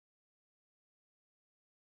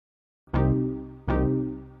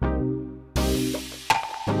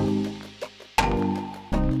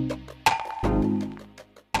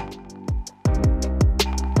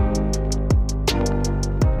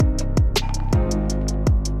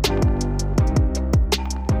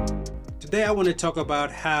Today I want to talk about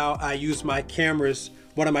how I use my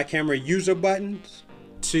one of my camera user buttons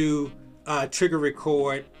to trigger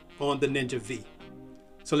record on the Ninja V.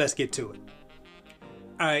 So let's get to it.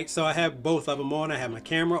 All right, so I have both of them on. I have my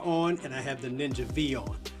camera on and I have the Ninja V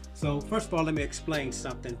on. So first of all, let me explain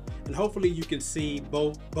something, and hopefully you can see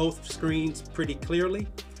both screens pretty clearly.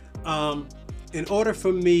 In order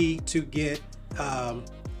for me to get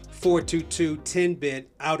 422 10-bit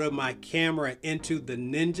out of my camera into the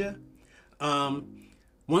Ninja,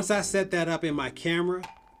 once I set that up in my camera,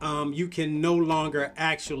 you can no longer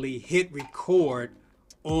actually hit record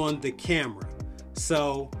on the camera.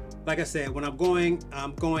 So like I said, when I'm going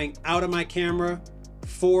out of my camera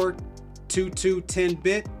 422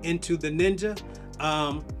 10-bit into the Ninja,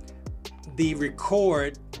 the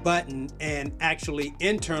record button and actually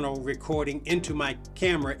internal recording into my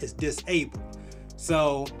camera is disabled.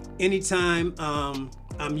 So anytime I'm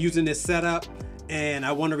using this setup and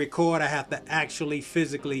I want to record, I have to actually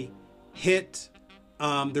physically hit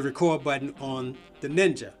the record button on the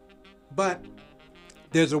Ninja. But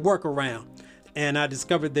there's a workaround, and I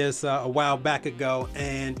discovered this a while back ago,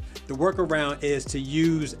 and the workaround is to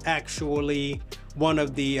use actually one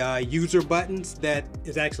of the user buttons that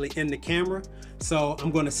is actually in the camera. So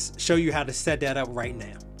I'm going to show you how to set that up right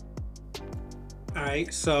now. All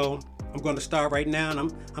right, so I'm going to start right now,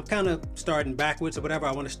 and I'm kind of starting backwards or whatever.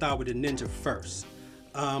 I want to start with the Ninja first.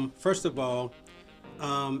 First of all,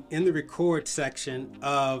 in the record section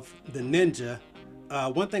of the Ninja,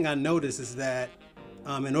 one thing I noticed is that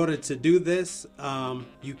in order to do this,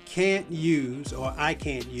 you can't use, or I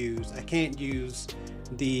can't use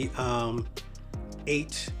the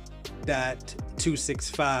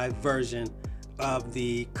 8.265 version of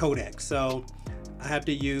the codec. So I have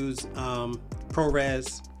to use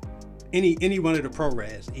ProRes, any one of the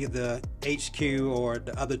ProRes, either HQ or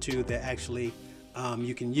the other two that actually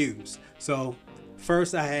you can use. So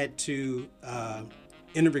first I had to,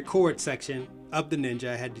 in the record section of the Ninja,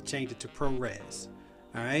 I had to change it to ProRes.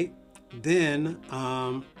 All right, then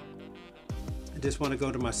I just want to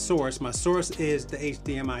go to my source. My source is the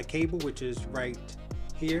HDMI cable, which is right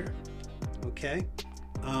here. Okay,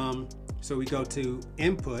 so we go to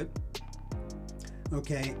input.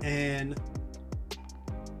 Okay, and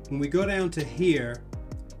when we go down to here,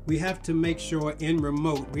 we have to make sure in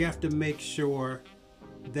remote, we have to make sure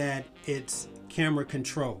that it's camera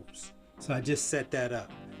controls. So I just set that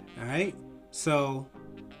up. All right, so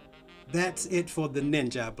that's it for the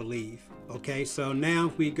Ninja, I believe. Okay, so now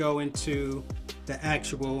if we go into the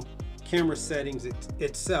actual camera settings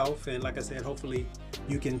itself, and like I said, hopefully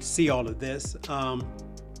you can see all of this.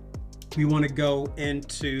 We want to go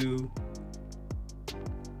into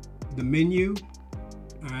the menu.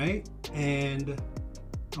 All right, and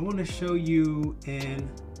I want to show you in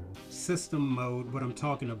system mode what I'm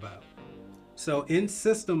talking about. So in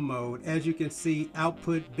system mode, as you can see,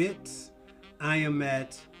 output bits, I am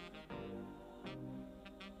at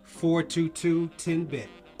 422 10-bit.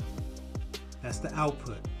 That's the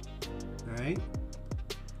output. All right,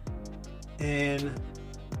 and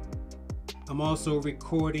I'm also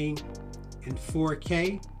recording in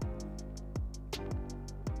 4K,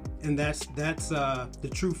 and that's the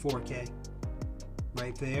true 4K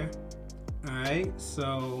right there. All right,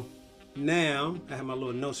 so now I have my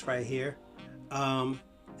little notes right here.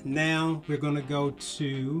 Now we're going to go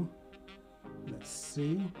to, let's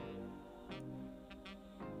see,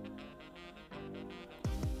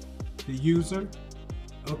 the user.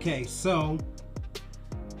 Okay, so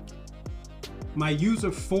my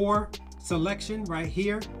user 4 selection right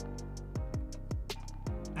here,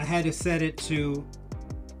 I had to set it to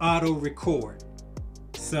auto record.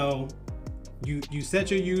 So you set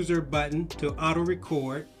your user button to auto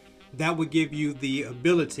record. That would give you the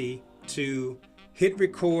ability to hit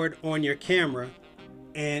record on your camera,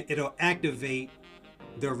 and it'll activate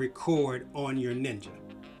the record on your Ninja.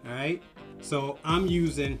 All right, so I'm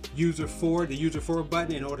using user 4, the user 4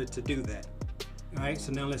 button, in order to do that. All right,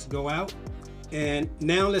 so now let's go out, and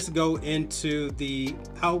now let's go into the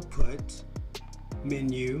output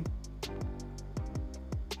menu.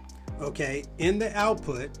 Okay, in the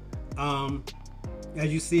output,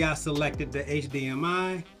 as you see, I selected the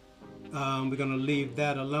HDMI. We're going to leave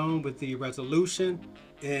that alone with the resolution,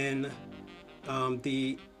 and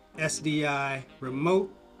the SDI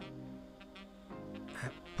remote,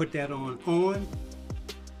 put that on.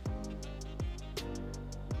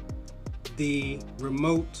 The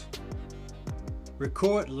remote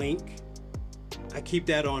record link, I keep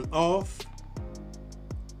that on off.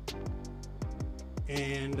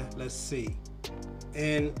 And let's see,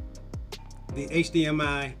 and the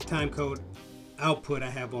HDMI timecode output I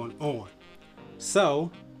have on. So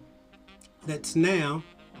Let's now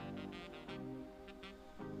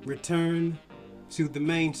return to the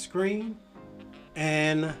main screen,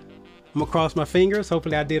 and I'm gonna cross my fingers.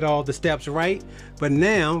 Hopefully I did all the steps right. But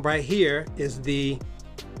now right here is the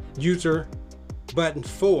user button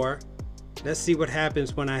 4. Let's see what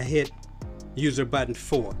happens when I hit user button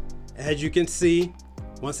 4. As you can see,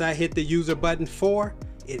 once I hit the user button 4,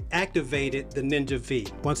 it activated the Ninja V.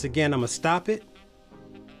 Once again, I'm gonna stop it.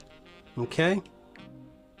 Okay,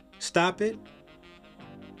 stop it.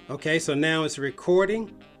 Okay, so now it's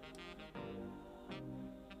recording.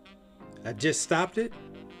 I just stopped it.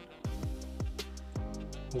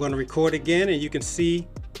 I'm going to record again, and you can see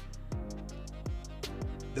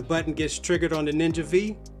the button gets triggered on the Ninja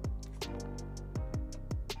V.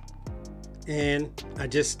 And I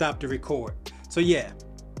just stopped the record. So yeah,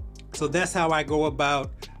 so that's how I go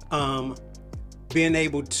about being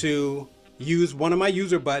able to use one of my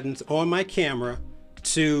user buttons on my camera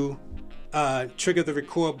to trigger the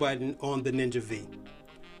record button on the Ninja V.